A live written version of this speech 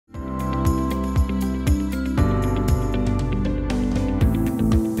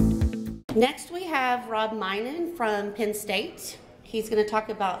Next we have Rob Minen from Penn State. He's going to talk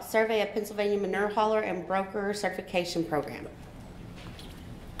about Survey of Pennsylvania Manure Hauler and Broker Certification Program.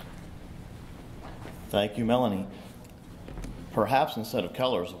 Thank you, Melanie. Perhaps instead of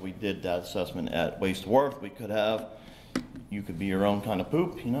colors, if we did that assessment at Waste Worth, we could have, you could be your own kind of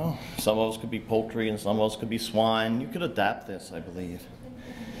poop, you know. Some of us could be poultry and some of us could be swine. You could adapt this, I believe.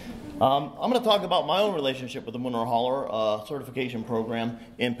 I'm going to talk about my own relationship with the Manure Hauler certification program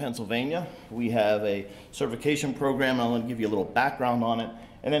in Pennsylvania. We have a certification program, and I'm going to give you a little background on it,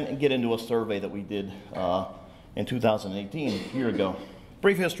 and then get into a survey that we did in 2018, a year ago.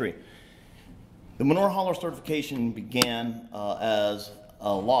 Brief history. The Manure Hauler certification began as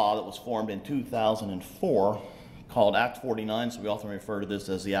a law that was formed in 2004 called Act 49, so we often refer to this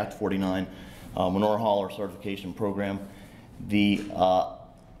as the Act 49 Manure Hauler certification program. The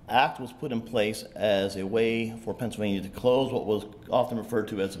Act was put in place as a way for Pennsylvania to close what was often referred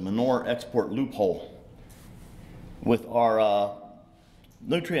to as a manure export loophole. With our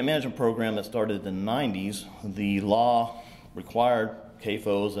nutrient management program that started in the 90s, the law required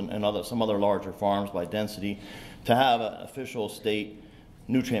CAFOs and some other larger farms by density to have an official state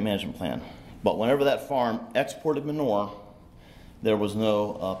nutrient management plan. But whenever that farm exported manure, there was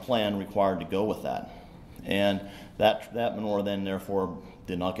no plan required to go with that. And that manure then therefore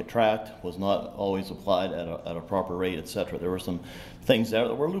did not get tracked, was not always applied at a proper rate, etc. There were some things there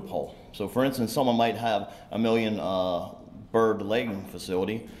that were loophole. So for instance, someone might have a million bird laying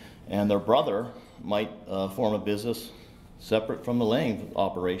facility, and their brother might form a business separate from the laying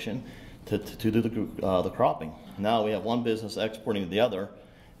operation to do the cropping. Now we have one business exporting to the other,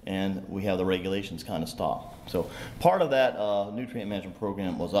 and we have the regulations kind of stop. So part of that nutrient management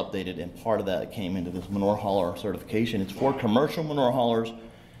program was updated, and part of that came into this manure hauler certification. It's for commercial manure haulers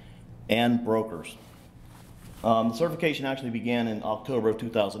and brokers. The certification actually began in October of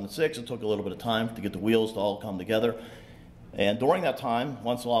 2006. It took a little bit of time to get the wheels to all come together. And during that time,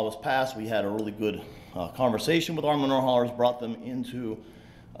 once the law was passed, we had a really good conversation with our manure haulers, brought them into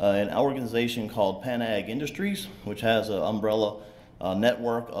an organization called Penn Ag Industries, which has an umbrella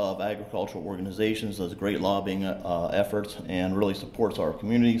network of agricultural organizations, does great lobbying efforts, and really supports our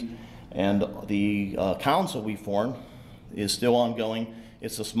communities. And the council we formed is still ongoing.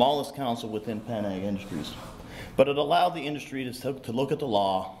 It's the smallest council within Penn Ag Industries. But it allowed the industry to look at the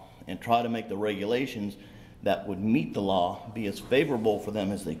law and try to make the regulations that would meet the law be as favorable for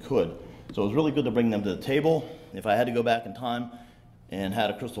them as they could. So it was really good to bring them to the table. If I had to go back in time and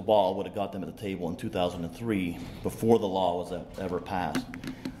had a crystal ball, I would have got them at the table in 2003 before the law was ever passed.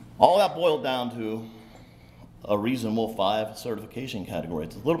 All that boiled down to a reasonable 5 certification category.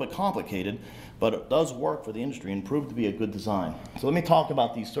 It's a little bit complicated, but it does work for the industry and proved to be a good design. So let me talk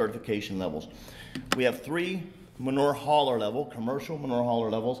about these certification levels. We have 3 manure hauler level, commercial manure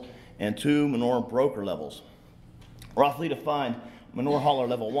hauler levels, and 2 manure broker levels. Roughly defined, manure hauler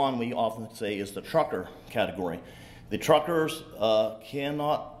level 1 we often say is the trucker category. The truckers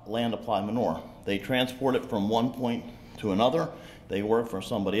cannot land apply manure. They transport it from one point to another. They work for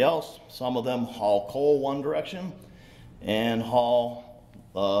somebody else. Some of them haul coal one direction and haul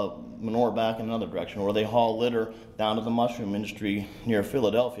manure back in another direction, or they haul litter down to the mushroom industry near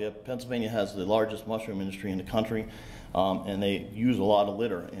Philadelphia. Pennsylvania has the largest mushroom industry in the country, and they use a lot of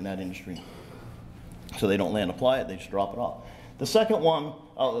litter in that industry. So they don't land apply it, they just drop it off. The second one,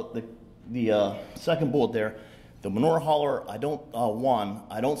 the second bullet there, the manure hauler, I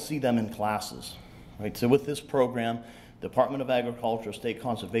don't see them in classes. Right? So with this program, Department of Agriculture, State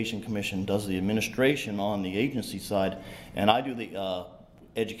Conservation Commission does the administration on the agency side, and I do the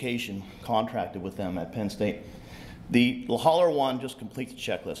education contracted with them at Penn State. The hauler 1 just completes the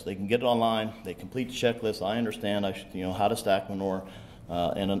checklist. They can get it online, they complete the checklist. I understand how to stack manure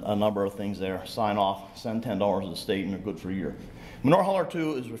and a number of things there. Sign off, send $10 to the state, and they're good for a year. Manure hauler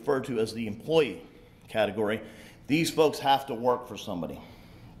 2 is referred to as the employee category. These folks have to work for somebody,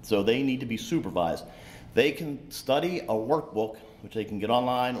 so they need to be supervised. They can study a workbook, which they can get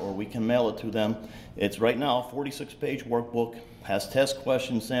online, or we can mail it to them. It's right now a 46-page workbook, has test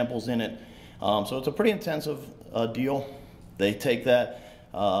question samples in it, so it's a pretty intensive deal. They take that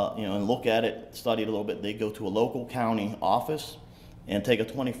and look at it, study it a little bit. They go to a local county office and take a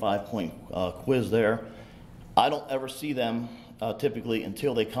 25-point quiz there. I don't ever see them typically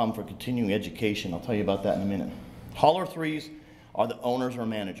until they come for continuing education. I'll tell you about that in a minute. Hauler 3s are the owners or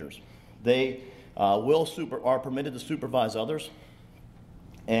managers. They are permitted to supervise others,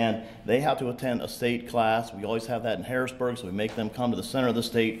 and they have to attend a state class. We always have that in Harrisburg, so we make them come to the center of the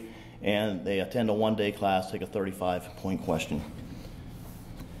state, and they attend a one-day class, take a 35-point question.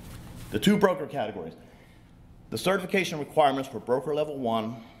 The 2 broker categories. The certification requirements for broker level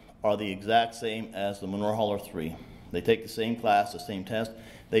 1 are the exact same as the Manure Hauler 3. They take the same class, the same test.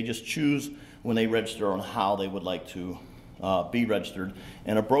 They just choose when they register on how they would like to be registered.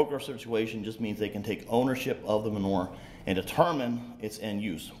 And a broker situation just means they can take ownership of the manure and determine its end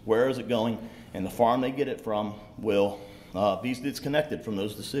use. Where is it going? And the farm they get it from will be disconnected from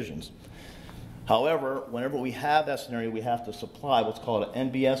those decisions. However, whenever we have that scenario, we have to supply what's called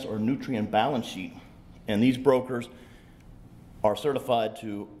an NBS or nutrient balance sheet. And these brokers are certified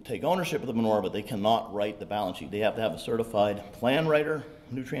to take ownership of the manure, but they cannot write the balance sheet. They have to have a certified plan writer,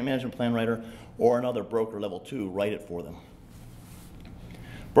 nutrient management plan writer, or another broker level 2 write it for them.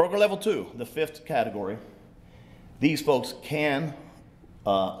 Broker level 2, the 5th category. These folks can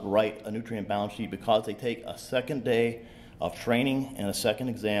write a nutrient balance sheet because they take a second day of training and a second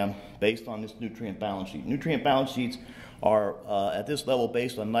exam based on this nutrient balance sheet. Nutrient balance sheets are at this level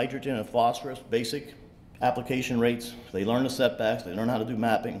based on nitrogen and phosphorus, basic application rates. They learn the setbacks, they learn how to do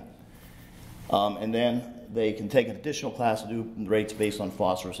mapping, and then they can take an additional class to do rates based on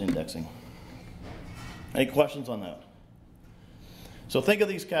phosphorus indexing. Any questions on that? So think of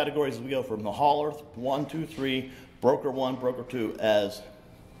these categories as we go from the hauler 1, 2, 3, broker 1, broker 2 as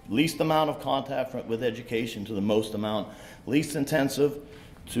least amount of contact with education to the most amount, least intensive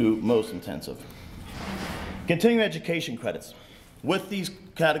to most intensive. Continuing education credits. With these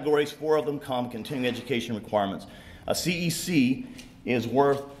categories, 4 of them come continuing education requirements. A CEC is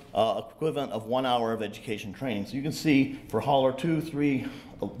worth equivalent of 1 hour of education training. So you can see for hauler 2, 3,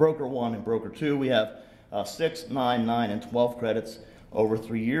 broker 1, and broker 2, we have 6, 9, 9, and 12 credits over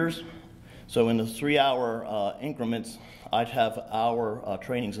 3 years. So in the 3-hour increments, I'd have hour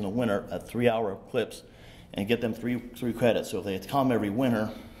trainings in the winter at 3-hour clips and get them three credits. So if they come every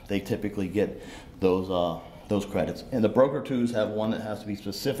winter, they typically get those credits. And the broker 2s have one that has to be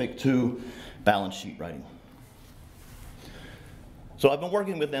specific to balance sheet writing. So I've been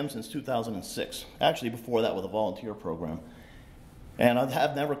working with them since 2006, actually before that with a volunteer program. And I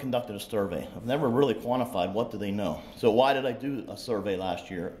have never conducted a survey. I've never really quantified what do they know. So why did I do a survey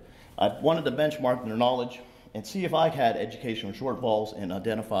last year? I wanted to benchmark their knowledge and see if I had educational shortfalls and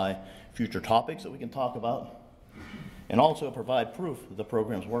identify future topics that we can talk about, and also provide proof that the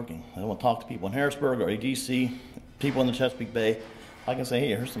program's working. I want to talk to people in Harrisburg or ADC, people in the Chesapeake Bay. I can say, hey,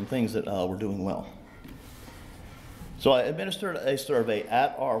 here's some things that we're doing well. So I administered a survey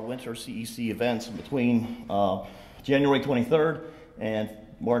at our winter CEC events between January 23rd and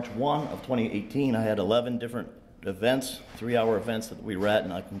March 1 of 2018. I had 11 different events, 3-hour events that we were at,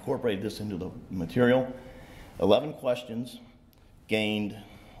 and I incorporated this into the material. 11 questions gained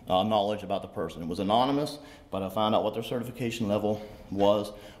knowledge about the person. It was anonymous, but I found out what their certification level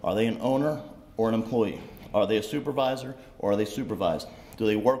was. Are they an owner or an employee? Are they a supervisor or are they supervised? Do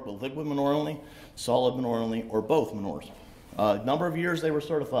they work with liquid manure only, solid manure only, or both manures? Number of years they were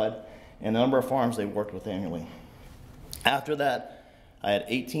certified, and the number of farms they worked with annually. After that, I had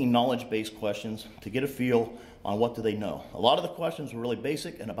 18 knowledge-based questions to get a feel on what do they know. A lot of the questions were really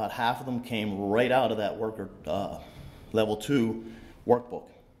basic, and about half of them came right out of that worker level 2 workbook.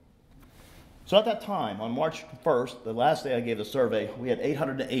 So at that time, on March 1st, the last day I gave the survey, we had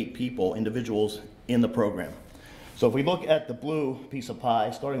 808 people, individuals, in the program. So if we look at the blue piece of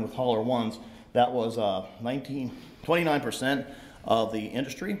pie, starting with hauler 1s, that was 29% of the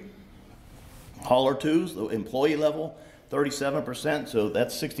industry. Hauler 2s, the employee level, 37%, so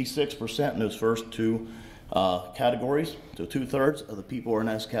that's 66% in those first 2 categories. So 2/3 of the people are in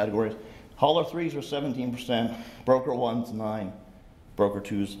those categories. Hauler 3s are 17%, broker 1s 9%, broker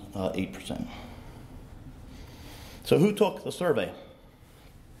 2s 8%. So who took the survey?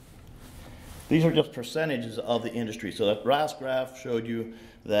 These are just percentages of the industry. So that last graph showed you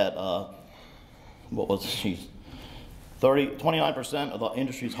that, 29% of the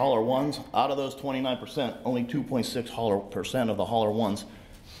industry's hauler 1s. Out of those 29%, only 2.6% of the hauler 1s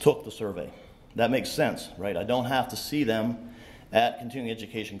took the survey. That makes sense, right? I don't have to see them at continuing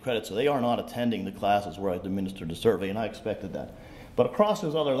education credit, so they are not attending the classes where I administered the survey, and I expected that. But across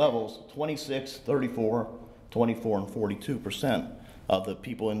those other levels, 26, 34, 24, and 42% of the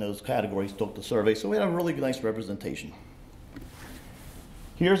people in those categories took the survey, so we had a really nice representation.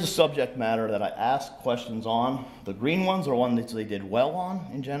 Here's the subject matter that I asked questions on. The green ones are ones that they did well on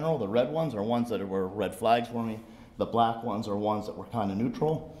in general. The red ones are ones that were red flags for me. The black ones are ones that were kind of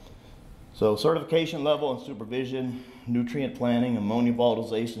neutral. So certification level and supervision, nutrient planning, ammonia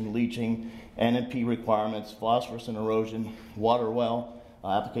volatilization, leaching, NNP requirements, phosphorus and erosion, water well,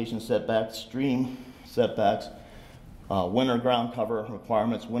 application setbacks, stream setbacks, winter ground cover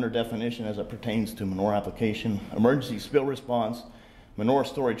requirements, winter definition as it pertains to manure application, emergency spill response, manure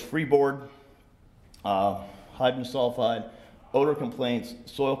storage freeboard, hydrogen sulfide, odor complaints,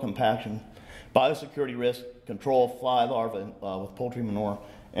 soil compaction, biosecurity risk, control of fly larvae with poultry manure,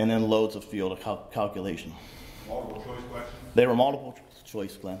 and then loads of field calculation. Multiple choice questions? They were multiple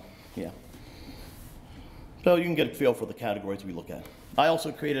choice, Glenn. Yeah. So you can get a feel for the categories we look at. I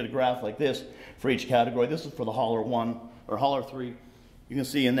also created a graph like this for each category. This is for the hauler 1 or hauler 3. You can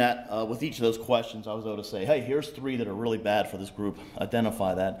see in that with each of those questions I was able to say, hey, here's 3 that are really bad for this group,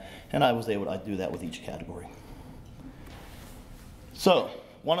 identify that, and I was able to do that with each category. So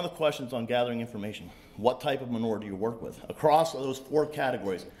one of the questions on gathering information, what type of manure do you work with? Across those 4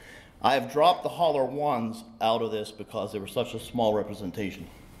 categories, I have dropped the hauler 1s out of this because they were such a small representation.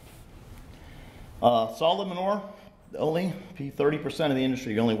 Solid manure, only 30% of the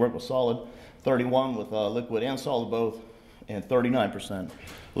industry only work with solid, 31 with liquid and solid both, and 39%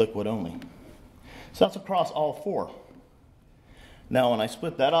 liquid only. So that's across all 4. Now when I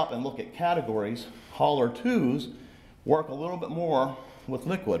split that up and look at categories, hauler 2s work a little bit more with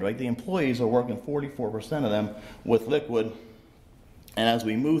liquid, right? The employees are working 44% of them with liquid, and as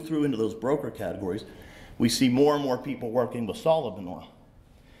we move through into those broker categories, we see more and more people working with solid manure.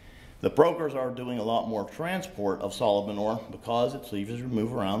 The brokers are doing a lot more transport of solid manure because it's easier to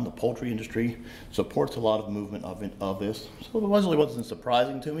move around. The poultry industry supports a lot of movement of this. So it really wasn't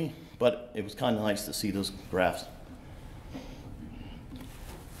surprising to me, but it was kind of nice to see those graphs.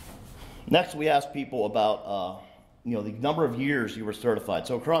 Next, we asked people about the number of years you were certified.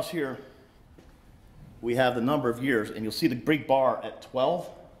 So across here, we have the number of years, and you'll see the big bar at 12.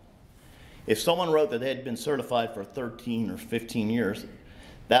 If someone wrote that they had been certified for 13 or 15 years,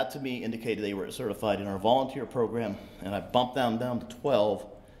 that to me indicated they were certified in our volunteer program, and I bumped them down to 12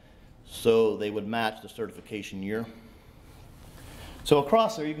 so they would match the certification year. So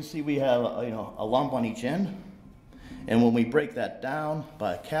across there you can see we have a lump on each end, and when we break that down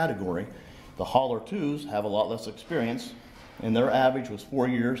by category, the hauler 2s have a lot less experience, and their average was 4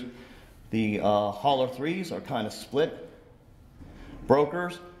 years. The hauler 3s are kind of split.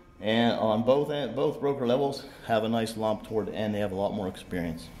 Brokers, and on both broker levels, have a nice lump toward the end. They have a lot more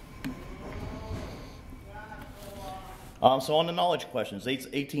experience. So on the knowledge questions,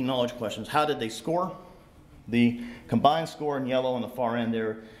 18 knowledge questions, how did they score? The combined score in yellow on the far end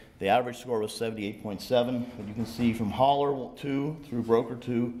there, the average score was 78.7. But you can see from hauler 2 through broker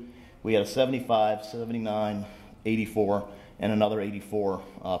 2, we had a 75, 79, 84, and another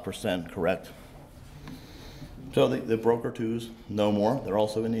 84% correct. So the broker 2s know more. They're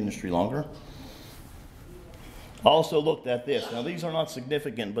also in the industry longer. Also looked at this. Now these are not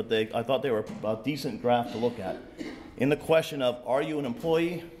significant, but I thought they were a decent graph to look at. In the question of are you an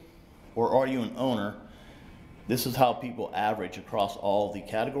employee or are you an owner, this is how people average across all the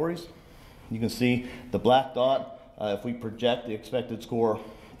categories. You can see the black dot, if we project the expected score,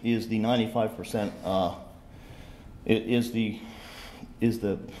 is the 95%. It is the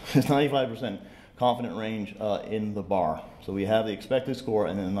 95% confident range in the bar. So we have the expected score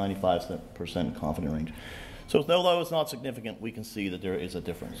and then the 95% confident range. So although it's not significant, we can see that there is a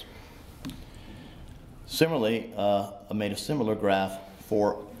difference. Similarly, I made a similar graph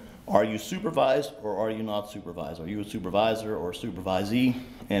for are you supervised or are you not supervised? Are you a supervisor or a supervisee?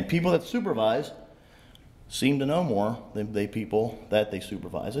 And people that supervise seem to know more than the people that they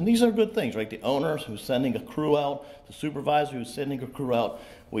supervise. And these are good things, right? The owners who's sending a crew out, the supervisor who's sending a crew out,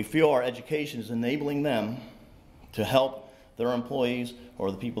 we feel our education is enabling them to help their employees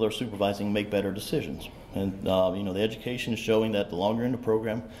or the people they're supervising make better decisions. And the education is showing that the longer you're in the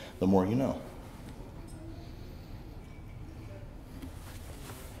program, the more you know.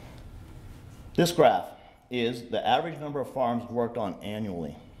 This graph is the average number of farms worked on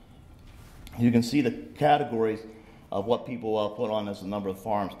annually. You can see the categories of what people put on as the number of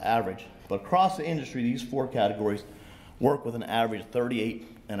farms average. But across the industry, these 4 categories work with an average of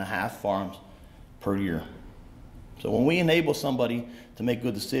 38.5 farms per year. So when we enable somebody to make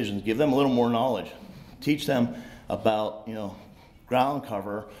good decisions, give them a little more knowledge, teach them about ground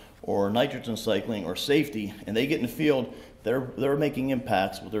cover or nitrogen cycling or safety, and they get in the field, they're making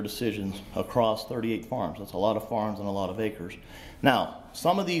impacts with their decisions across 38 farms. That's a lot of farms and a lot of acres. Now,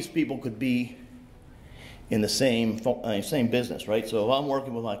 some of these people could be in the same business, right? So if I'm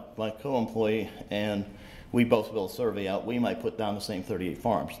working with my co-employee and we both build a survey out, we might put down the same 38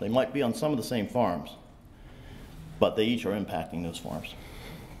 farms. They might be on some of the same farms, but they each are impacting those farms.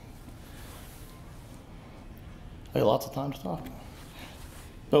 I got lots of time to talk.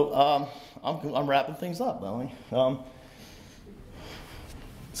 So I'm wrapping things up, Melanie.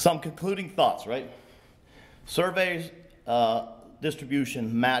 Some concluding thoughts, right? Surveys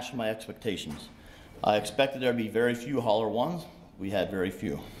distribution matched my expectations. I expected there to be very few hauler 1s. We had very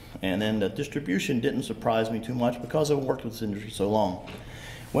few. And then the distribution didn't surprise me too much because I've worked with this industry so long.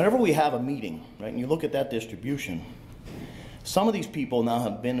 Whenever we have a meeting, right, and you look at that distribution, some of these people now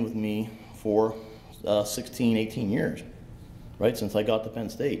have been with me for 16, 18 years, right, since I got to Penn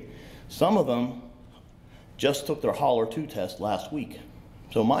State. Some of them just took their Hauler 2 test last week.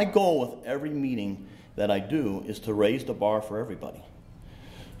 So my goal with every meeting that I do is to raise the bar for everybody.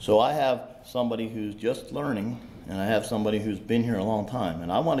 So I have somebody who's just learning, and I have somebody who's been here a long time.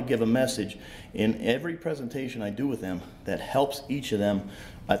 And I want to give a message in every presentation I do with them that helps each of them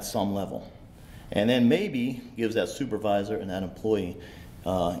at some level. And then maybe gives that supervisor and that employee,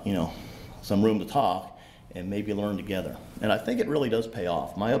 you know, some room to talk and maybe learn together. And I think it really does pay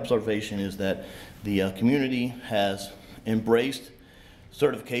off. My observation is that the community has embraced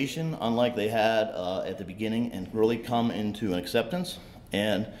certification unlike they had at the beginning, and really come into an acceptance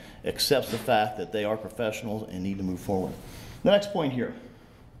and accepts the fact that they are professionals and need to move forward. The next point here,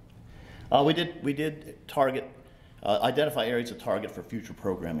 we did target, identify areas to target for future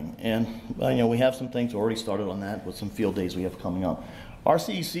programming, and you know, we have some things already started on that with some field days we have coming up. Our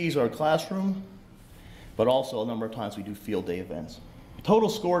CECs are a classroom, but also a number of times we do field day events. Total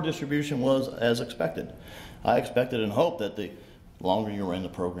score distribution was as expected. I expected and hoped that the longer you were in the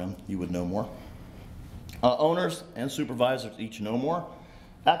program, you would know more. Owners and supervisors each know more.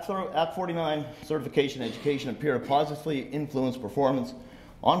 Act 49 certification education appear to positively influence performance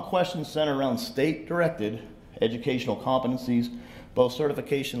on questions centered around state-directed educational competencies. Both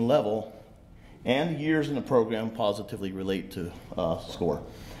certification level and years in the program positively relate to score.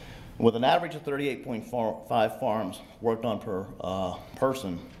 With an average of 38.5 farms worked on per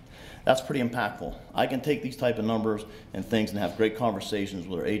person, that's pretty impactful. I can take these type of numbers and things and have great conversations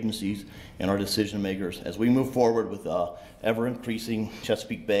with our agencies and our decision makers as we move forward with ever increasing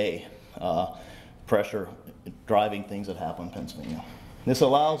Chesapeake Bay pressure driving things that happen in Pennsylvania. This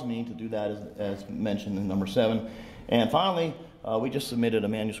allows me to do that as mentioned in number 7. And finally, we just submitted a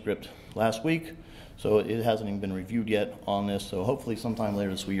manuscript last week, so it hasn't even been reviewed yet on this, so hopefully sometime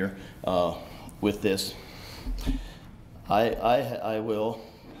later this year with this. I will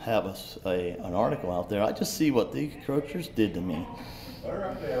have an article out there. I just see what the encroachers did to me. They're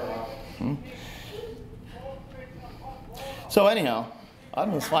up there, Rob. So anyhow, I'm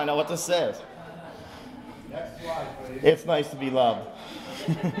going to find out what this says. Next slide, please. It's nice to be loved.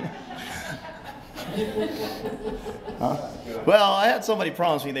 Huh? Well, I had somebody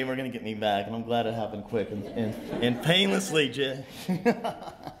promise me they were going to get me back, and I'm glad it happened quick and painlessly, Jay.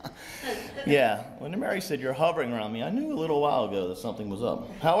 Yeah, when Mary said you're hovering around me, I knew a little while ago that something was up.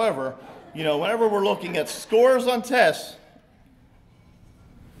 However, you know, whenever we're looking at scores on tests,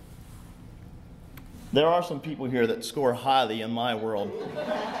 there are some people here that score highly in my world.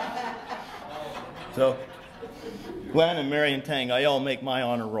 So, Glenn and Mary and Tang, I all make my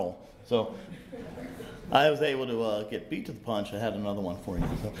honor roll. So, I was able to get beat to the punch. I had another one for you.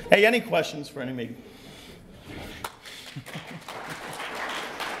 So, hey, any questions for any maybe?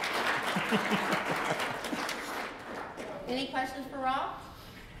 Any questions for Rob?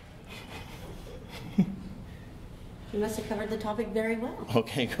 You must have covered the topic very well.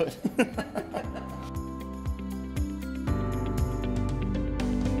 Okay, good.